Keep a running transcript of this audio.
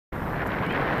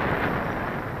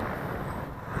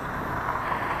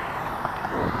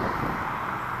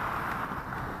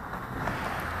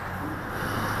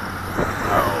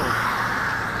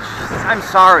I'm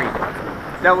sorry.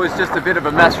 That was just a bit of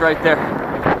a mess right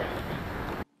there.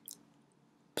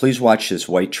 Please watch this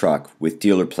white truck with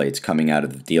dealer plates coming out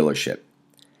of the dealership.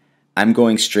 I'm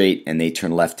going straight and they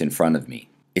turn left in front of me.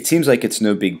 It seems like it's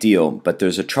no big deal, but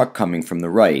there's a truck coming from the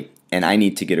right and I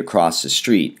need to get across the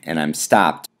street and I'm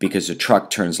stopped because the truck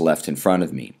turns left in front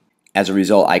of me. As a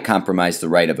result, I compromise the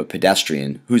right of a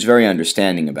pedestrian who's very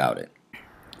understanding about it.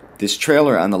 This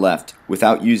trailer on the left,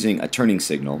 without using a turning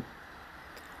signal,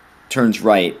 turns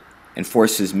right and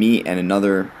forces me and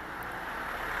another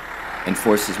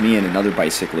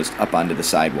bicyclist up onto the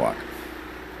sidewalk.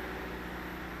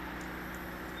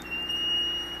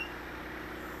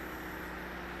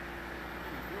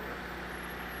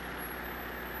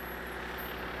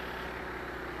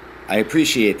 I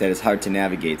appreciate that it's hard to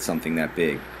navigate something that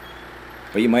big.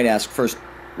 But you might ask first,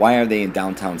 why are they in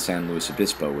downtown San Luis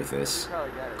Obispo with this?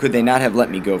 Could they not have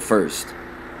let me go first?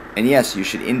 And yes, you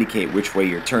should indicate which way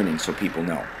you're turning so people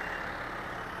know.